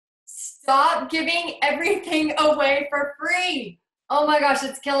Stop giving everything away for free. Oh my gosh,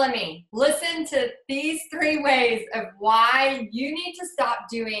 it's killing me. Listen to these 3 ways of why you need to stop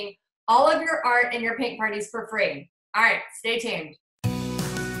doing all of your art and your paint parties for free. All right, stay tuned.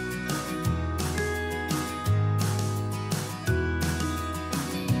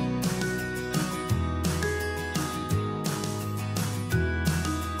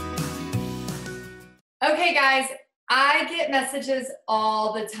 Okay, guys, I get messages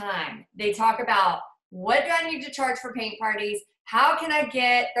all the time. They talk about, what do I need to charge for paint parties? How can I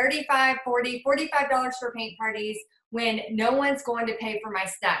get $35, $40, $45 for paint parties when no one's going to pay for my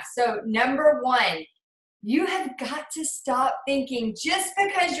stuff? So number 1, you have got to stop thinking just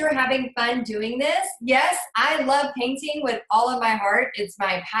because you're having fun doing this. Yes, I love painting with all of my heart. It's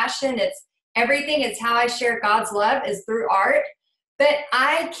my passion. It's everything. It's how I share God's love is through art. But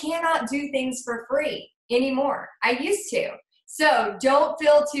I cannot do things for free anymore. I used to. So don't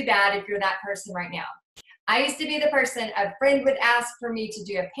feel too bad if you're that person right now. I used to be the person, a friend would ask for me to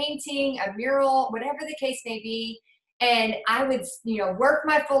do a painting, a mural, whatever the case may be. And I would, work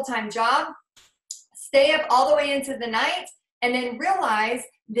my full-time job, stay up all the way into the night, and then realize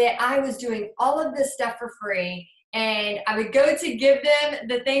that I was doing all of this stuff for free. And I would go to give them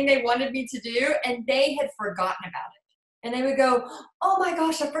the thing they wanted me to do, and they had forgotten about it. And they would go, oh my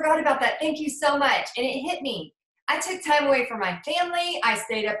gosh, I forgot about that. Thank you so much. And it hit me. I took time away from my family. I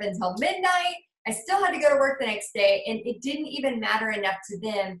stayed up until midnight. I still had to go to work the next day. And it didn't even matter enough to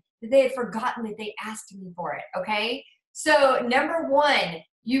them that they had forgotten that they asked me for it. Okay. So number 1,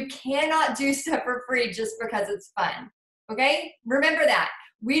 you cannot do stuff for free just because it's fun. Okay. Remember that.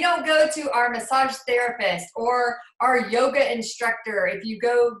 We don't go to our massage therapist or our yoga instructor if you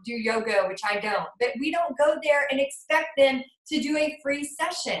go do yoga, which I don't, but we don't go there and expect them to do a free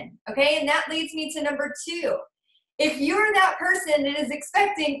session, okay? And that leads me to number 2. If you're that person that is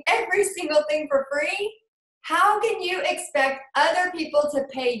expecting every single thing for free, how can you expect other people to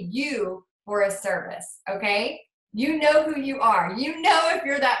pay you for a service, okay? You know who you are. You know if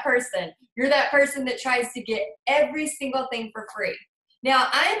you're that person. You're that person that tries to get every single thing for free. Now,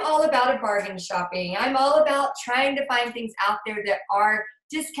 I'm all about a bargain shopping. I'm all about trying to find things out there that are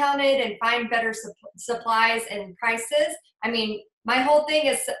discounted and find better supplies and prices. I mean, my whole thing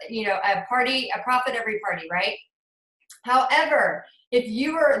is, a profit every party, right? However, if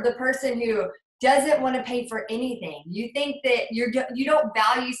you are the person who doesn't want to pay for anything, you think that you don't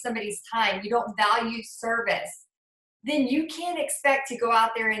value somebody's time, you don't value service, then you can't expect to go out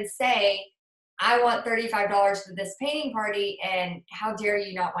there and say, I want $35 for this painting party, and how dare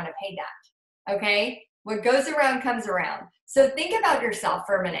you not want to pay that, okay? What goes around comes around. So think about yourself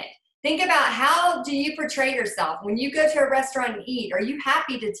for a minute. Think about, how do you portray yourself? When you go to a restaurant and eat, are you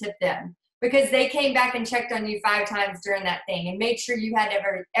happy to tip them because they came back and checked on you 5 times during that thing and made sure you had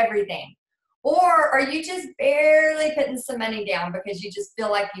everything? Or are you just barely putting some money down because you just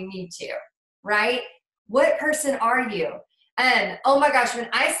feel like you need to, right? What person are you? Oh my gosh, when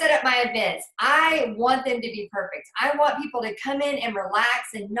I set up my events, I want them to be perfect. I want people to come in and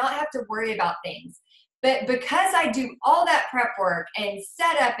relax and not have to worry about things. But because I do all that prep work and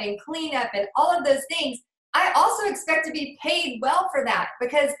set up and clean up and all of those things, I also expect to be paid well for that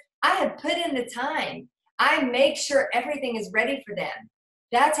because I have put in the time. I make sure everything is ready for them.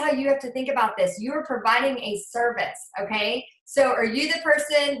 That's how you have to think about this. You are providing a service, okay? So are you the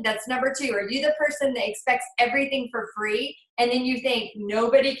person, that's number 2, are you the person that expects everything for free and then you think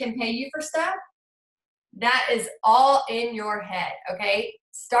nobody can pay you for stuff? That is all in your head, okay?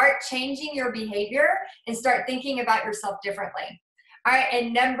 Start changing your behavior and start thinking about yourself differently. All right,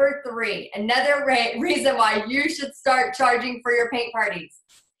 and number 3, another reason why you should start charging for your paint parties.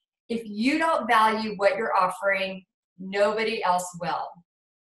 If you don't value what you're offering, nobody else will.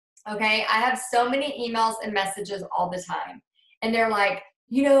 Okay, I have so many emails and messages all the time. And they're like,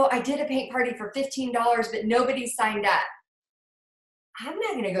 I did a paint party for $15, but nobody signed up. I'm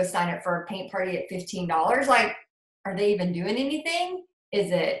not going to go sign up for a paint party at $15. Like, are they even doing anything? Is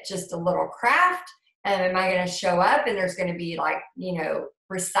it just a little craft? And am I going to show up and there's going to be like,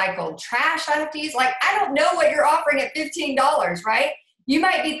 recycled trash I have to use? Like, I don't know what you're offering at $15, right? You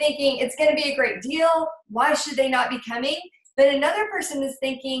might be thinking it's going to be a great deal. Why should they not be coming? But another person is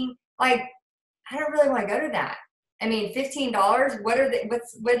thinking, like, I don't really want to go to that. I mean, $15, what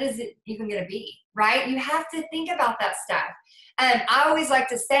is it even going to be, right? You have to think about that stuff. And I always like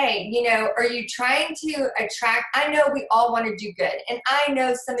to say, are you trying to attract, I know we all want to do good. And I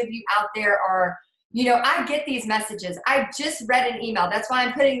know some of you out there are, I get these messages. I just read an email. That's why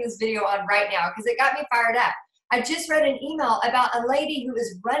I'm putting this video on right now, because it got me fired up. I just read an email about a lady who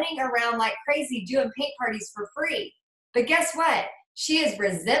is running around like crazy doing paint parties for free. But guess what? She is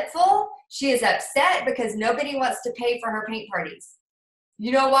resentful. She is upset because nobody wants to pay for her paint parties.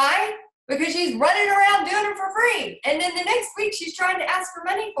 You know why? Because she's running around doing them for free. And then the next week she's trying to ask for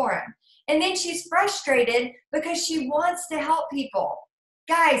money for them. And then she's frustrated because she wants to help people.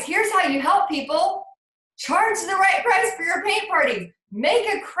 Guys, here's how you help people. Charge the right price for your paint parties. Make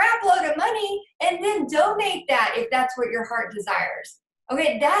a crap load of money and then donate that if that's what your heart desires.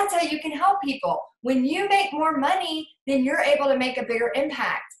 Okay, that's how you can help people. When you make more money, then you're able to make a bigger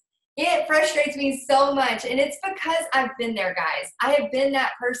impact. It frustrates me so much, and it's because I've been there, guys. I have been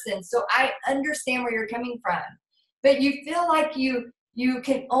that person, so I understand where you're coming from. But you feel like you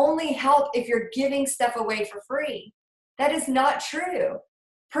can only help if you're giving stuff away for free. That is not true.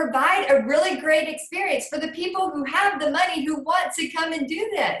 Provide a really great experience for the people who have the money who want to come and do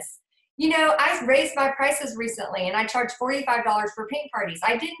this. You know, I raised my prices recently and I charged $45 for paint parties.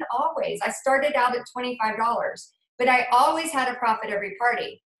 I didn't always. I started out at $25, but I always had a profit every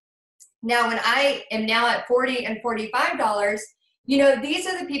party. Now, when I am now at $40 and $45, you know, these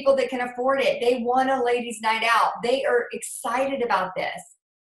are the people that can afford it. They want a ladies' night out. They are excited about this.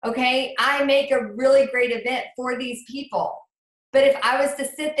 Okay, I make a really great event for these people. But if I was to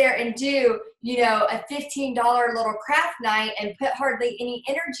sit there and do, you know, a $15 little craft night and put hardly any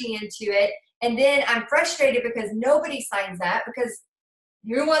energy into it, and then I'm frustrated because nobody signs up, because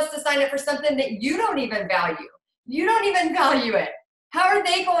who wants to sign up for something that you don't even value? You don't even value it. How are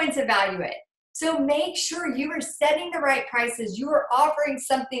they going to value it? So make sure you are setting the right prices. You are offering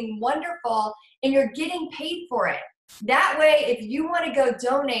something wonderful and you're getting paid for it. That way, if you want to go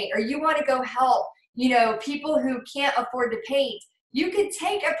donate or you want to go help, you know, people who can't afford to paint, you could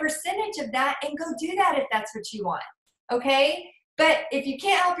take a percentage of that and go do that if that's what you want, okay? But if you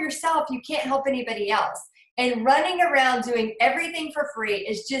can't help yourself, you can't help anybody else. And running around doing everything for free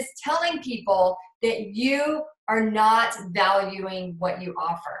is just telling people that you are not valuing what you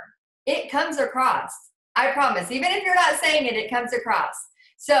offer. It comes across, I promise. Even if you're not saying it, it comes across.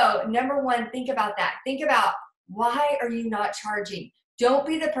 So number one, think about that. Think about, why are you not charging? Don't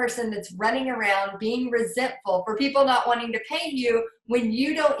be the person that's running around being resentful for people not wanting to pay you when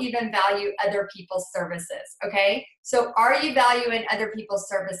you don't even value other people's services, okay? So are you valuing other people's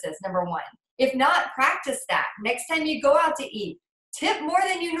services, number one? If not, practice that. Next time you go out to eat, tip more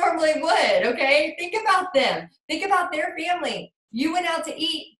than you normally would, okay? Think about them. Think about their family. You went out to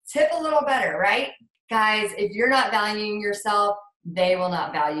eat, tip a little better, right? Guys, if you're not valuing yourself, they will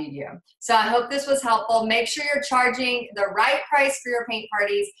not value you. So I hope this was helpful. Make sure you're charging the right price for your paint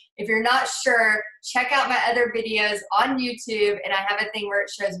parties. If you're not sure, check out my other videos on YouTube, and I have a thing where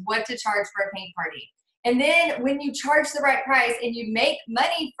it shows what to charge for a paint party. And then when you charge the right price and you make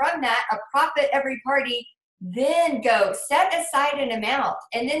money from that, a profit every party, then go set aside an amount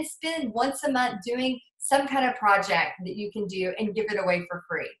and then spend once a month doing some kind of project that you can do and give it away for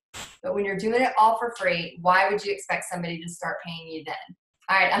free. But when you're doing it all for free, why would you expect somebody to start paying you then?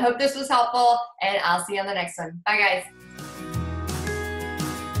 All right, I hope this was helpful, and I'll see you on the next one. Bye, guys.